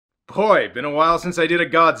Boy, been a while since I did a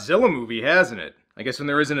Godzilla movie, hasn't it? I guess when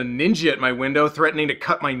there isn't a ninja at my window threatening to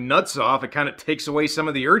cut my nuts off, it kind of takes away some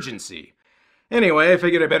of the urgency. Anyway, I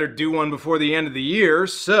figured I better do one before the end of the year,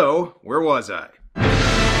 so where was I?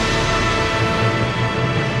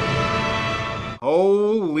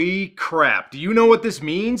 Holy crap, do you know what this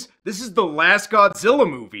means? This is the last Godzilla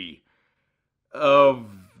movie of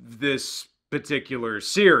this particular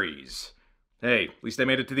series. Hey, at least I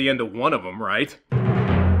made it to the end of one of them, right?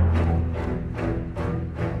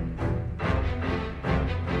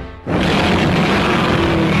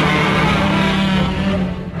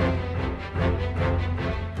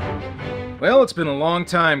 Well, it's been a long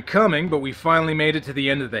time coming, but we finally made it to the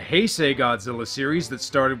end of the Heisei Godzilla series that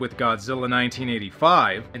started with Godzilla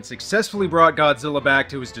 1985, and successfully brought Godzilla back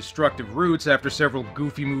to his destructive roots after several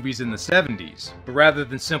goofy movies in the 70s. But rather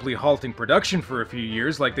than simply halting production for a few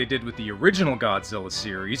years like they did with the original Godzilla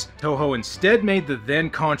series, Toho instead made the then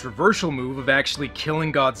controversial move of actually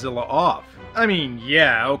killing Godzilla off. I mean,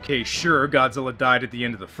 yeah, okay, sure, Godzilla died at the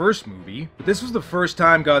end of the first movie, but this was the first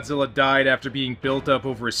time Godzilla died after being built up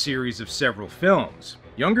over a series of several films.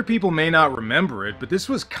 Younger people may not remember it, but this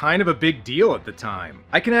was kind of a big deal at the time.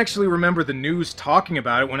 I can actually remember the news talking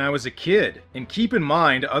about it when I was a kid. And keep in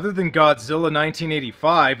mind, other than Godzilla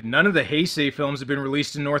 1985, none of the Heisei films have been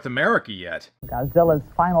released in North America yet. Godzilla's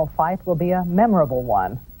final fight will be a memorable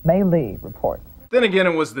one, Mei Li reports. Then again,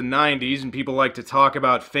 it was the 90s, and people like to talk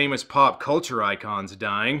about famous pop culture icons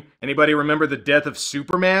dying. Anybody remember the death of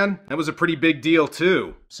Superman? That was a pretty big deal,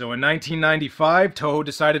 too. So in 1995, Toho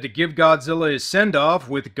decided to give Godzilla his send-off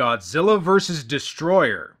with Godzilla vs.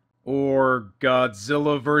 Destroyer. Or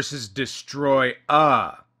Godzilla vs.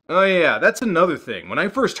 Destoroyah. Oh yeah, that's another thing. When I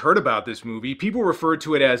first heard about this movie, people referred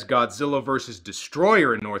to it as Godzilla vs.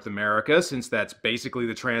 Destroyer in North America, since that's basically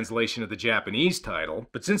the translation of the Japanese title.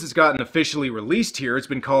 But since it's gotten officially released here, it's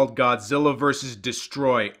been called Godzilla vs.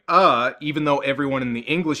 Destoroyah, even though everyone in the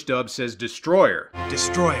English dub says Destroyer.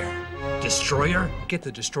 Destroyer. Destroyer? Get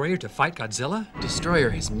the Destroyer to fight Godzilla? Destroyer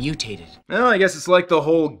has mutated. Well, I guess it's like the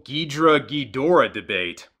whole Ghidra Ghidorah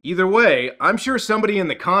debate. Either way, I'm sure somebody in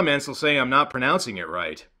the comments will say I'm not pronouncing it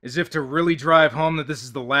right. As if to really drive home that this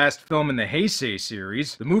is the last film in the Heisei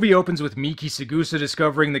series, the movie opens with Miki Sagusa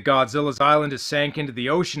discovering that Godzilla's island has sank into the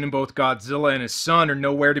ocean and both Godzilla and his son are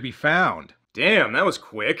nowhere to be found. Damn, that was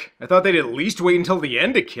quick. I thought they'd at least wait until the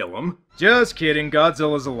end to kill him. Just kidding,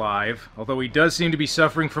 Godzilla's alive, although he does seem to be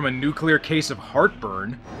suffering from a nuclear case of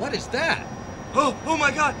heartburn. What is that? Oh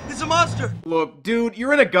my god, it's a monster! Look, dude,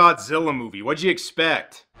 you're in a Godzilla movie. What'd you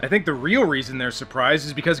expect? I think the real reason they're surprised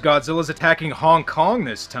is because Godzilla's attacking Hong Kong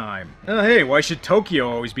this time. Hey, why should Tokyo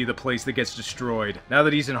always be the place that gets destroyed? Now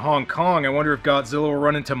that he's in Hong Kong, I wonder if Godzilla will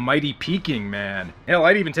run into Mighty Peking Man. Hell,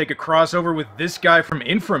 I'd even take a crossover with this guy from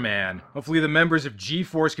Inframan. Hopefully the members of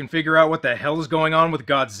G-Force can figure out what the hell is going on with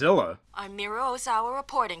Godzilla. I'm Miro Ozawa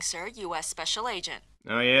reporting, sir, U.S. Special Agent.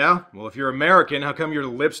 Oh yeah? Well, if you're American, how come your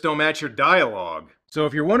lips don't match your dialogue? So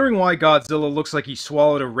if you're wondering why Godzilla looks like he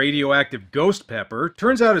swallowed a radioactive ghost pepper,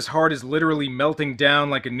 turns out his heart is literally melting down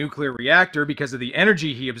like a nuclear reactor because of the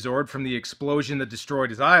energy he absorbed from the explosion that destroyed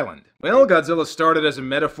his island. Well, Godzilla started as a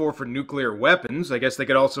metaphor for nuclear weapons. I guess they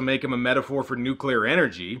could also make him a metaphor for nuclear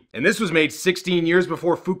energy. And this was made 16 years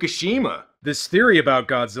before Fukushima. This theory about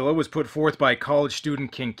Godzilla was put forth by college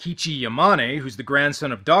student Kenkichi Yamane, who's the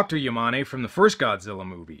grandson of Dr. Yamane from the first Godzilla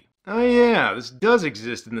movie. Oh yeah, this does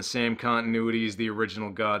exist in the same continuity as the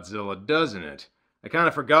original Godzilla, doesn't it? I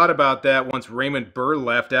kinda forgot about that once Raymond Burr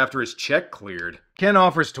left after his check cleared. Ken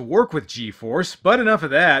offers to work with G-Force, but enough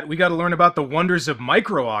of that, we gotta learn about the wonders of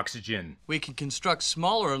micro-oxygen. We can construct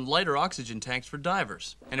smaller and lighter oxygen tanks for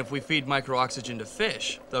divers. And if we feed micro-oxygen to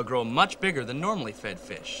fish, they'll grow much bigger than normally fed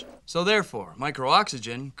fish. So therefore,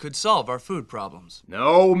 micro-oxygen could solve our food problems.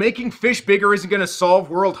 No, making fish bigger isn't gonna solve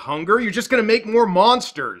world hunger, you're just gonna make more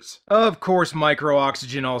monsters. Of course,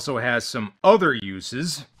 micro-oxygen also has some other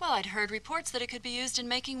uses. Well, I'd heard reports that it could be used in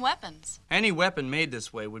making weapons. Any weapon made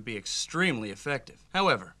this way would be extremely effective.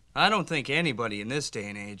 However, I don't think anybody in this day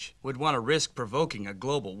and age would want to risk provoking a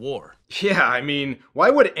global war. Yeah, I mean, why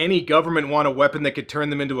would any government want a weapon that could turn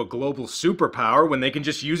them into a global superpower when they can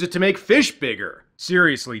just use it to make fish bigger?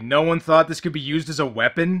 Seriously, no one thought this could be used as a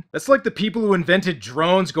weapon? That's like the people who invented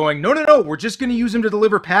drones going, no, we're just gonna use them to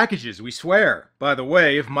deliver packages, we swear. By the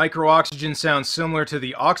way, if micro-oxygen sounds similar to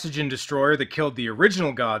the oxygen destroyer that killed the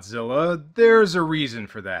original Godzilla, there's a reason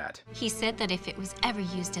for that. He said that if it was ever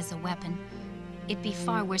used as a weapon, it'd be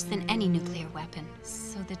far worse than any nuclear weapon.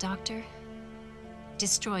 So the doctor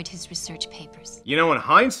destroyed his research papers. You know, in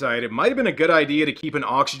hindsight, it might have been a good idea to keep an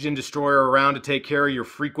oxygen destroyer around to take care of your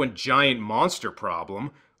frequent giant monster problem.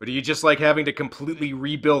 Or do you just like having to completely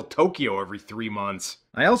rebuild Tokyo every 3 months?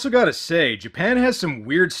 I also gotta say, Japan has some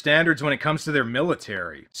weird standards when it comes to their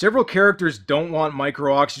military. Several characters don't want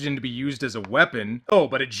micro-oxygen to be used as a weapon. Oh,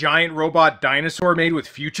 but a giant robot dinosaur made with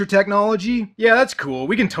future technology? Yeah, that's cool.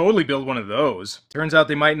 We can totally build one of those. Turns out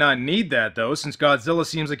they might not need that, though, since Godzilla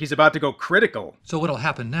seems like he's about to go critical. So what'll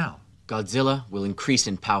happen now? Godzilla will increase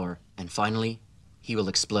in power, and finally, he will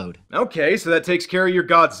explode. Okay, so that takes care of your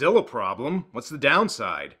Godzilla problem. What's the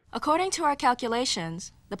downside? According to our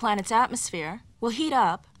calculations, the planet's atmosphere will heat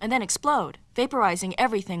up and then explode, vaporizing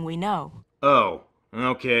everything we know. Oh,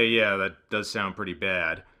 okay, yeah, that does sound pretty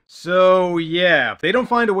bad. So, yeah, if they don't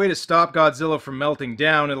find a way to stop Godzilla from melting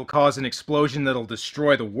down, it'll cause an explosion that'll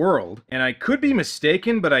destroy the world. And I could be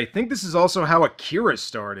mistaken, but I think this is also how Akira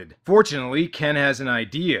started. Fortunately, Ken has an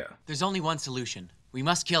idea. There's only one solution. We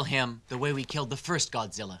must kill him the way we killed the first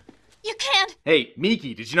Godzilla. You can't! Hey,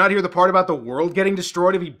 Miki, did you not hear the part about the world getting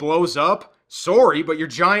destroyed if he blows up? Sorry, but your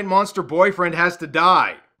giant monster boyfriend has to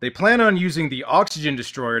die. They plan on using the oxygen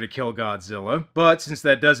destroyer to kill Godzilla, but since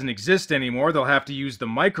that doesn't exist anymore, they'll have to use the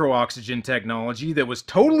micro-oxygen technology that was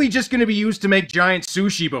totally just going to be used to make giant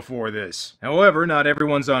sushi before this. However, not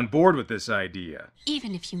everyone's on board with this idea.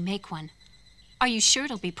 Even if you make one, are you sure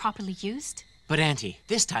it'll be properly used? But Auntie,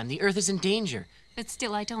 this time the Earth is in danger. But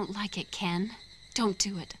still, I don't like it, Ken. Don't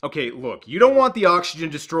do it. Okay, look, you don't want the oxygen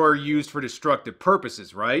destroyer used for destructive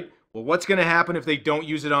purposes, right? Well, what's going to happen if they don't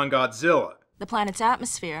use it on Godzilla? The planet's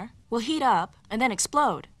atmosphere will heat up and then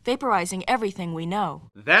explode, vaporizing everything we know.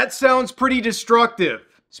 That sounds pretty destructive.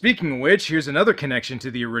 Speaking of which, here's another connection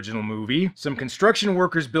to the original movie. Some construction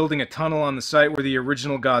workers building a tunnel on the site where the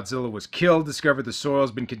original Godzilla was killed discovered the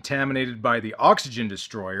soil's been contaminated by the oxygen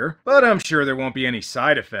destroyer, but I'm sure there won't be any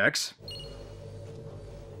side effects.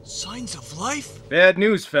 Signs of life? Bad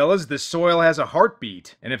news, fellas, this soil has a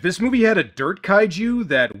heartbeat. And if this movie had a dirt kaiju,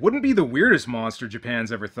 that wouldn't be the weirdest monster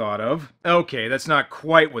Japan's ever thought of. Okay, that's not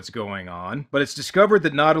quite what's going on, but it's discovered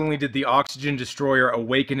that not only did the oxygen destroyer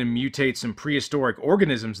awaken and mutate some prehistoric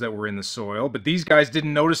organisms that were in the soil, but these guys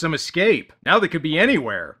didn't notice them escape. Now they could be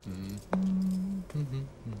anywhere.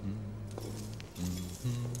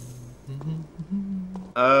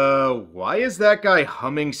 Why is that guy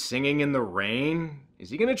humming singing in the rain? Is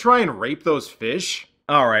he gonna try and rape those fish?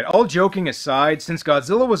 Alright, all joking aside, since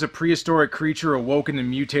Godzilla was a prehistoric creature awoken and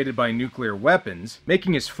mutated by nuclear weapons,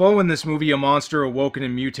 making his foe in this movie a monster awoken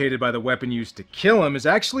and mutated by the weapon used to kill him is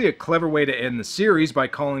actually a clever way to end the series by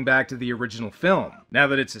calling back to the original film. Now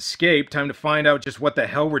that it's escaped, time to find out just what the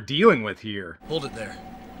hell we're dealing with here. Hold it there.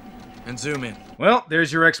 And zoom in. Well,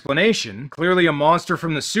 there's your explanation. Clearly a monster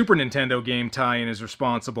from the Super Nintendo game tie-in is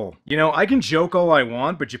responsible. You know, I can joke all I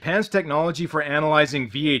want, but Japan's technology for analyzing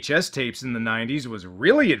VHS tapes in the 90s was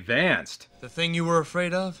really advanced. The thing you were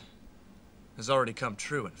afraid of has already come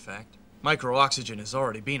true, in fact. Micro-oxygen has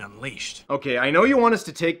already been unleashed. Okay, I know you want us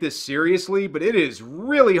to take this seriously, but it is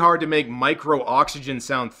really hard to make micro-oxygen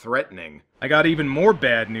sound threatening. I got even more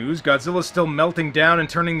bad news. Godzilla's still melting down and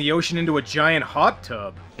turning the ocean into a giant hot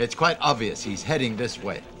tub. It's quite obvious he's heading this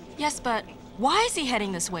way. Yes, but why is he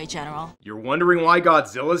heading this way, General? You're wondering why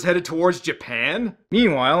Godzilla's headed towards Japan?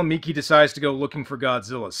 Meanwhile, Miki decides to go looking for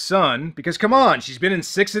Godzilla's son, because come on, she's been in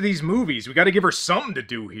 6 of these movies. We gotta give her something to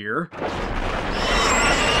do here.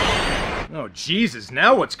 Oh, Jesus,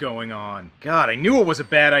 now what's going on? God, I knew it was a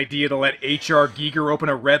bad idea to let H.R. Giger open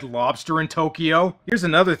a Red Lobster in Tokyo. Here's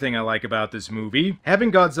another thing I like about this movie.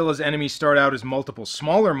 Having Godzilla's enemies start out as multiple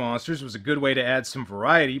smaller monsters was a good way to add some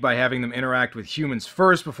variety by having them interact with humans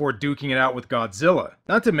first before duking it out with Godzilla.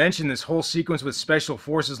 Not to mention, this whole sequence with special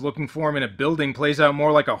forces looking for him in a building plays out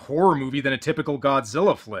more like a horror movie than a typical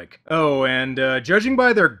Godzilla flick. Oh, and judging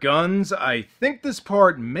by their guns, I think this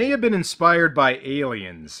part may have been inspired by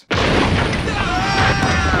Aliens.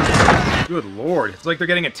 Good lord, it's like they're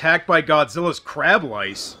getting attacked by Godzilla's crab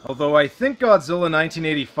lice. Although I think Godzilla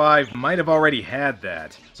 1985 might have already had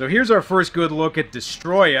that. So here's our first good look at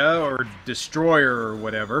Destoroyah, or Destroyer, or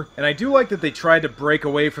whatever. And I do like that they tried to break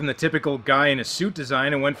away from the typical guy in a suit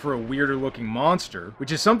design and went for a weirder looking monster,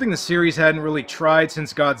 which is something the series hadn't really tried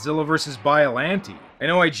since Godzilla vs. Biollante. I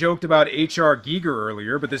know I joked about H.R. Giger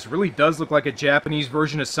earlier, but this really does look like a Japanese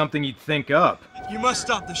version of something you'd think up. You must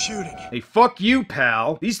stop the shooting. Hey, fuck you,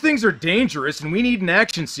 pal. These things are dangerous and we need an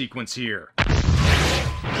action sequence here.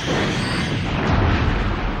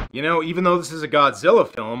 You know, even though this is a Godzilla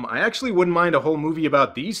film, I actually wouldn't mind a whole movie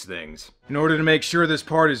about these things. In order to make sure this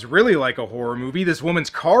part is really like a horror movie, this woman's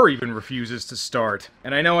car even refuses to start.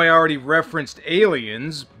 And I know I already referenced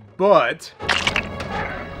Aliens, but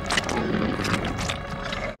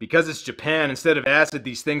because it's Japan, instead of acid,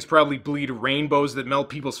 these things probably bleed rainbows that melt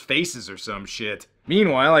people's faces or some shit.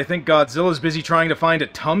 Meanwhile, I think Godzilla's busy trying to find a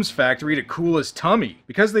Tums factory to cool his tummy.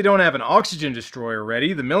 Because they don't have an oxygen destroyer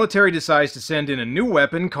ready, the military decides to send in a new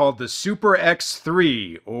weapon called the Super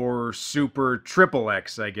X-3, or Super Triple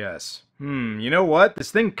X, I guess. You know what?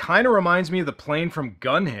 This thing kinda reminds me of the plane from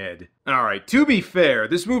Gunhead. Alright, to be fair,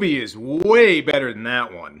 this movie is way better than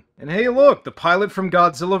that one. And hey look, the pilot from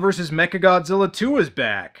Godzilla vs. Mechagodzilla 2 is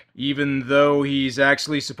back. Even though he's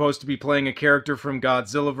actually supposed to be playing a character from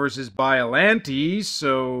Godzilla vs. Biollante,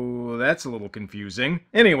 so that's a little confusing.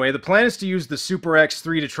 Anyway, the plan is to use the Super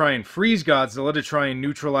X-3 to try and freeze Godzilla to try and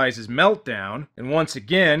neutralize his meltdown. And once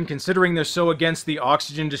again, considering they're so against the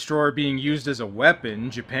oxygen destroyer being used as a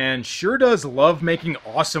weapon, Japan sure does love making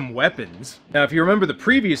awesome weapons. Now, if you remember the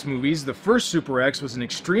previous movies, the first Super X was an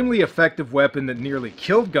extremely effective weapon that nearly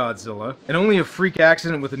killed Godzilla, and only a freak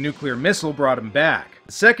accident with a nuclear missile brought him back.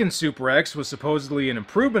 The second Super X was supposedly an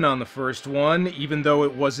improvement on the first one, even though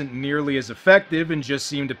it wasn't nearly as effective and just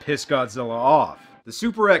seemed to piss Godzilla off. The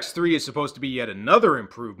Super X-3 is supposed to be yet another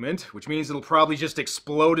improvement, which means it'll probably just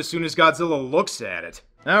explode as soon as Godzilla looks at it.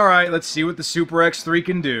 Alright, let's see what the Super X-3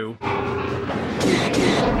 can do.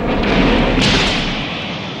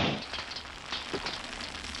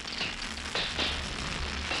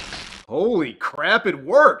 Holy crap, it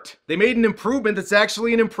worked! They made an improvement that's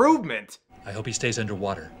actually an improvement! I hope he stays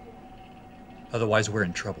underwater. Otherwise, we're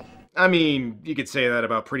in trouble. I mean, you could say that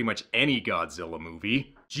about pretty much any Godzilla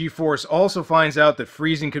movie. G-Force also finds out that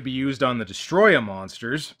freezing could be used on the Destoroyah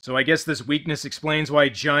monsters, so I guess this weakness explains why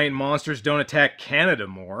giant monsters don't attack Canada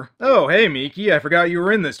more. Oh, hey Miki, I forgot you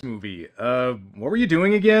were in this movie. What were you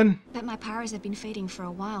doing again? But my powers have been fading for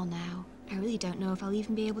a while now. I really don't know if I'll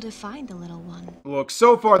even be able to find the little one. Look,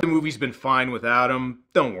 so far the movie's been fine without him.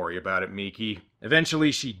 Don't worry about it, Miki.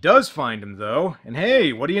 Eventually she does find him though, and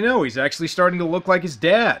hey, what do you know, he's actually starting to look like his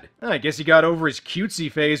dad. I guess he got over his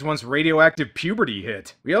cutesy phase once radioactive puberty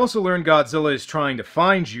hit. We also learned Godzilla is trying to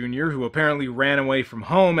find Junior, who apparently ran away from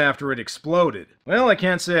home after it exploded. Well, I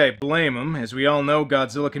can't say I blame him, as we all know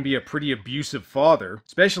Godzilla can be a pretty abusive father,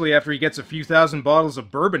 especially after he gets a few thousand bottles of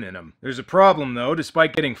bourbon in him. There's a problem though,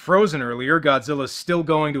 despite getting frozen earlier, Godzilla's still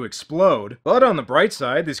going to explode. But on the bright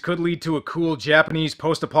side, this could lead to a cool Japanese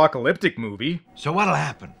post-apocalyptic movie. So what'll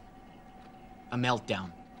happen? A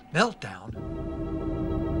meltdown. Meltdown?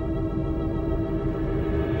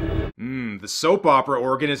 The soap opera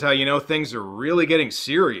organ is how you know things are really getting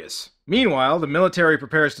serious. Meanwhile, the military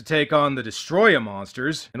prepares to take on the Destoroyah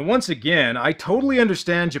monsters, and once again, I totally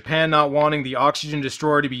understand Japan not wanting the oxygen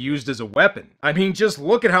destroyer to be used as a weapon. I mean, just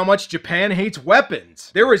look at how much Japan hates weapons.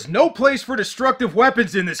 There is no place for destructive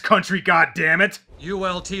weapons in this country, goddammit!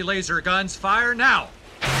 ULT laser guns, fire now!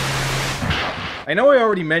 I know I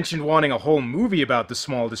already mentioned wanting a whole movie about the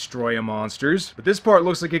small Destoroyah monsters, but this part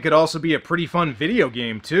looks like it could also be a pretty fun video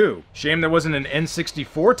game too. Shame there wasn't an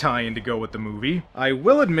N64 tie-in to go with the movie. I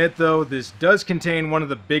will admit though, this does contain one of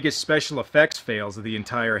the biggest special effects fails of the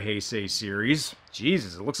entire Heisei series.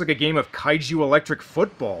 Jesus, it looks like a game of kaiju electric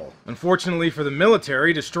football. Unfortunately for the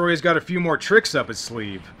military, Destoroyah's got a few more tricks up his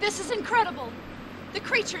sleeve. This is incredible! The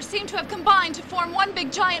creatures seem to have combined to form one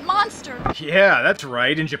big giant monster. Yeah, that's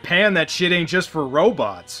right. In Japan, that shit ain't just for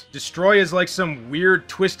robots. Destoroyah's like some weird,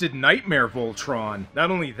 twisted nightmare Voltron. Not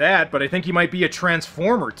only that, but I think he might be a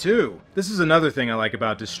transformer, too. This is another thing I like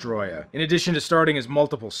about Destoroyah. In addition to starting as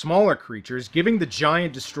multiple smaller creatures, giving the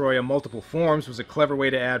giant Destoroyah multiple forms was a clever way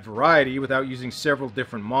to add variety without using several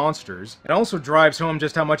different monsters. It also drives home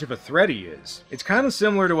just how much of a threat he is. It's kind of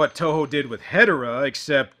similar to what Toho did with Hedorah,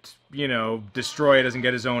 except, you know, Destoroyah doesn't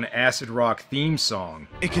get his own acid rock theme song.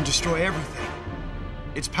 It can destroy everything.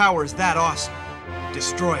 Its power is that awesome.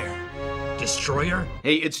 Destroyer. Destroyer?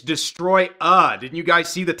 Hey, it's Destroy-Ah. Didn't you guys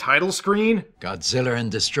see the title screen? Godzilla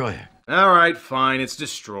and Destroyer. Alright, fine, it's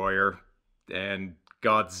Destroyer. And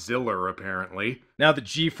Godzilla, apparently. Now that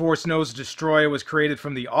G-Force knows Destoroyah was created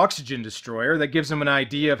from the oxygen destroyer, that gives him an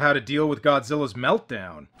idea of how to deal with Godzilla's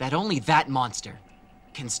meltdown. That only that monster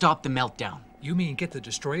can stop the meltdown. You mean get the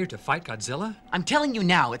Destroyer to fight Godzilla? I'm telling you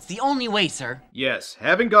now, it's the only way, sir. Yes,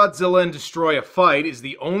 having Godzilla and Destoroyah fight is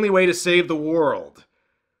the only way to save the world.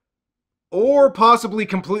 Or possibly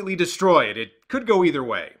completely destroy it. It could go either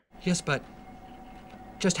way. Yes, but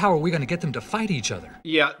just how are we going to get them to fight each other?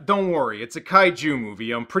 Yeah, don't worry. It's a kaiju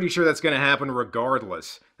movie. I'm pretty sure that's going to happen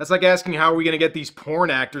regardless. That's like asking how are we going to get these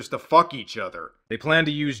porn actors to fuck each other. They plan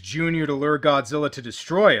to use Junior to lure Godzilla to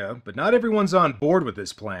Destoroyah, but not everyone's on board with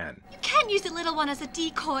this plan. You can't use the little one as a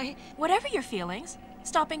decoy. Whatever your feelings,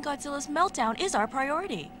 stopping Godzilla's meltdown is our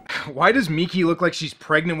priority. Why does Miki look like she's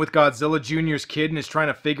pregnant with Godzilla Jr.'s kid and is trying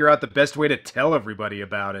to figure out the best way to tell everybody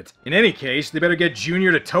about it? In any case, they better get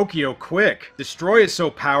Jr. to Tokyo quick. Destoroyah is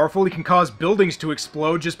so powerful he can cause buildings to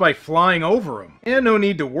explode just by flying over them. And no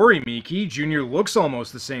need to worry, Miki. Jr. looks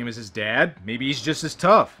almost the same as his dad. Maybe he's just as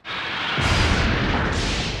tough.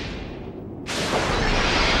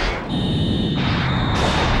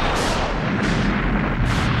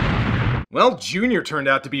 Well, Junior turned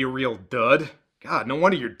out to be a real dud. God, no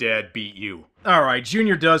wonder your dad beat you. Alright,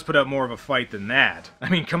 Junior does put up more of a fight than that. I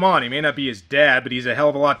mean, come on, he may not be his dad, but he's a hell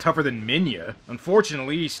of a lot tougher than Minya.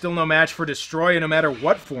 Unfortunately, he's still no match for Destoroyah no matter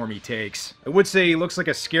what form he takes. I would say he looks like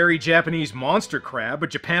a scary Japanese monster crab, but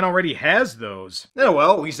Japan already has those. Oh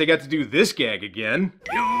well, at least they got to do this gag again.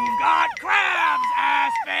 You've got crabs,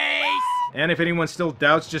 ass face! And if anyone still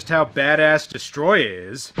doubts just how badass Destoroyah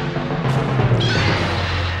is...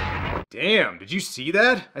 Damn, did you see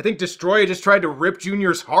that? I think Destoroyah just tried to rip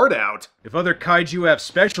Junior's heart out. If other kaiju have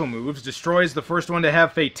special moves, Destoroyah's the first one to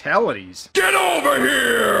have fatalities. Get over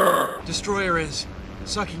here! Destroyer is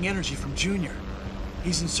sucking energy from Junior.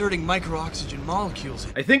 He's inserting micro-oxygen molecules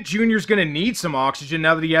in. I think Junior's gonna need some oxygen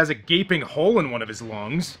now that he has a gaping hole in one of his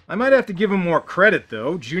lungs. I might have to give him more credit,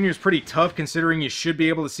 though. Junior's pretty tough considering you should be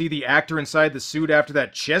able to see the actor inside the suit after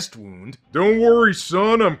that chest wound. Don't worry,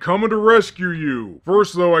 son. I'm coming to rescue you.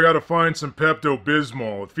 First, though, I gotta find some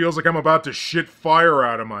Pepto-Bismol. It feels like I'm about to shit fire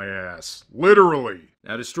out of my ass. Literally.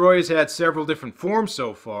 Now, Destoroyah's had several different forms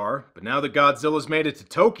so far, but now that Godzilla's made it to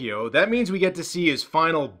Tokyo, that means we get to see his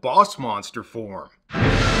final boss monster form.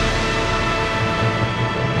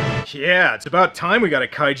 Yeah, it's about time we got a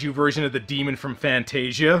kaiju version of the demon from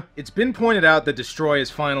Fantasia. It's been pointed out that Destoroyah's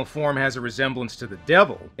final form has a resemblance to the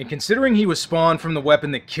devil, and considering he was spawned from the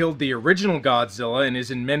weapon that killed the original Godzilla and is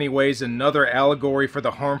in many ways another allegory for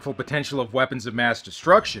the harmful potential of weapons of mass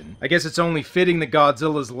destruction, I guess it's only fitting that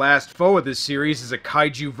Godzilla's last foe of this series is a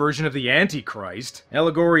kaiju version of the Antichrist.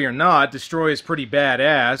 Allegory or not, Destoroyah is pretty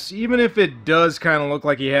badass, even if it does kind of look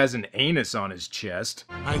like he has an anus on his chest.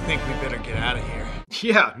 I think we better get out of here.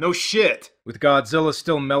 Yeah, no shit. With Godzilla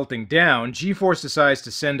still melting down, G-Force decides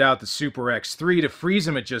to send out the Super X3 to freeze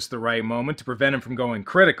him at just the right moment to prevent him from going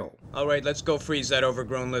critical. Alright, let's go freeze that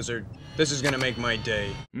overgrown lizard. This is gonna make my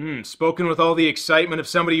day. Spoken with all the excitement of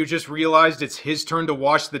somebody who just realized it's his turn to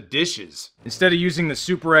wash the dishes. Instead of using the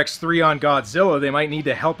Super X3 on Godzilla, they might need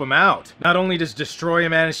to help him out. Not only does Destoroyah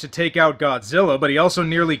manage to take out Godzilla, but he also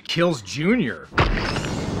nearly kills Junior.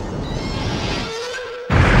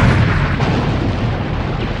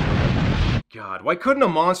 God, why couldn't a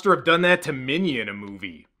monster have done that to Minya in a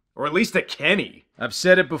movie? Or at least to Kenny? I've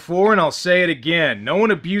said it before and I'll say it again. No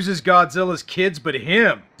one abuses Godzilla's kids but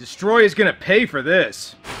him. Destoroyah's gonna pay for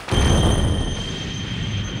this.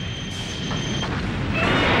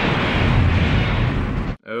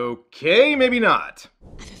 Okay, maybe not.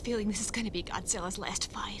 I have a feeling this is going to be Godzilla's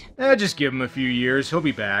last fight. Just give him a few years, he'll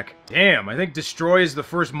be back. Damn, I think Destoroyah is the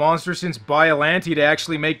first monster since Biollante to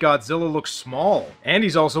actually make Godzilla look small. And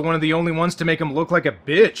he's also one of the only ones to make him look like a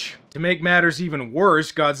bitch. To make matters even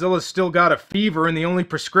worse, Godzilla's still got a fever and the only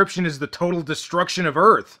prescription is the total destruction of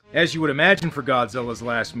Earth. As you would imagine for Godzilla's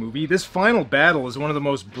last movie, this final battle is one of the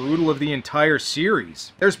most brutal of the entire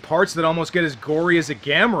series. There's parts that almost get as gory as a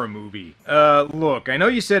Gamera movie. Look, I know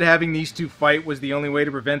you said having these two fight was the only way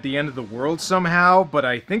to prevent the end of the world somehow, but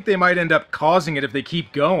I think they might end up causing it if they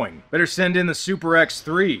keep going. Better send in the Super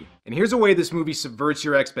X3. And here's a way this movie subverts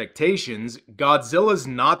your expectations. Godzilla's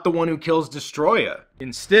not the one who kills Destoroyah.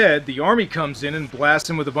 Instead, the army comes in and blasts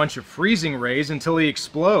him with a bunch of freezing rays until he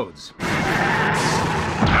explodes.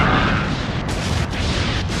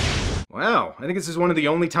 Wow, I think this is one of the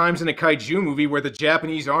only times in a kaiju movie where the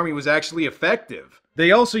Japanese army was actually effective.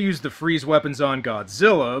 They also used the freeze weapons on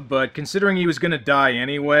Godzilla, but considering he was gonna die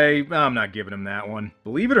anyway, I'm not giving him that one.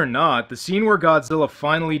 Believe it or not, the scene where Godzilla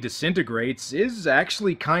finally disintegrates is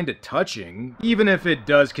actually kinda touching, even if it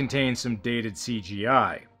does contain some dated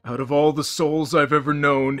CGI. Out of all the souls I've ever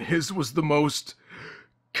known, his was the most...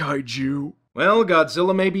 kaiju. Well,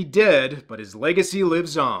 Godzilla may be dead, but his legacy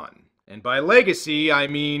lives on. And by legacy, I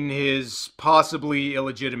mean his possibly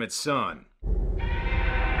illegitimate son.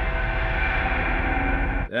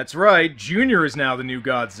 That's right, Junior is now the new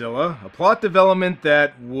Godzilla, a plot development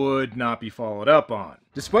that would not be followed up on.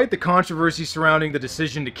 Despite the controversy surrounding the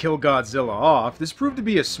decision to kill Godzilla off, this proved to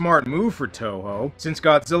be a smart move for Toho, since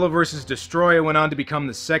Godzilla vs. Destoroyah went on to become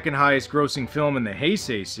the second highest grossing film in the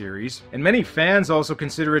Heisei series, and many fans also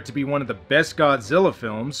consider it to be one of the best Godzilla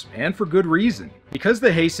films, and for good reason. Because the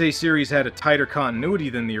Heisei series had a tighter continuity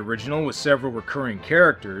than the original with several recurring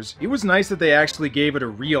characters, it was nice that they actually gave it a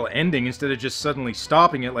real ending instead of just suddenly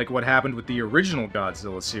stopping it like what happened with the original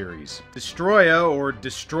Godzilla series. Destoroyah, or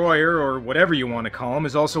Destroyer, or whatever you want to call him,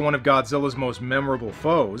 is also one of Godzilla's most memorable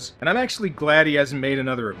foes, and I'm actually glad he hasn't made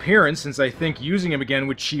another appearance since I think using him again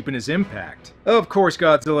would cheapen his impact. Of course,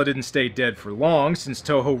 Godzilla didn't stay dead for long, since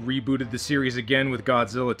Toho rebooted the series again with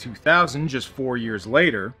Godzilla 2000 just 4 years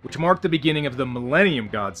later, which marked the beginning of the Millennium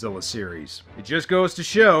Godzilla series. It just goes to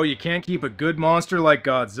show you can't keep a good monster like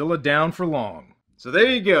Godzilla down for long. So there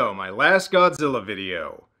you go, my last Godzilla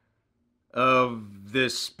video. Of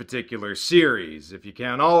this particular series. If you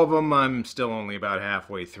count all of them, I'm still only about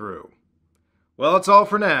halfway through. Well, that's all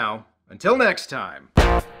for now. Until next time.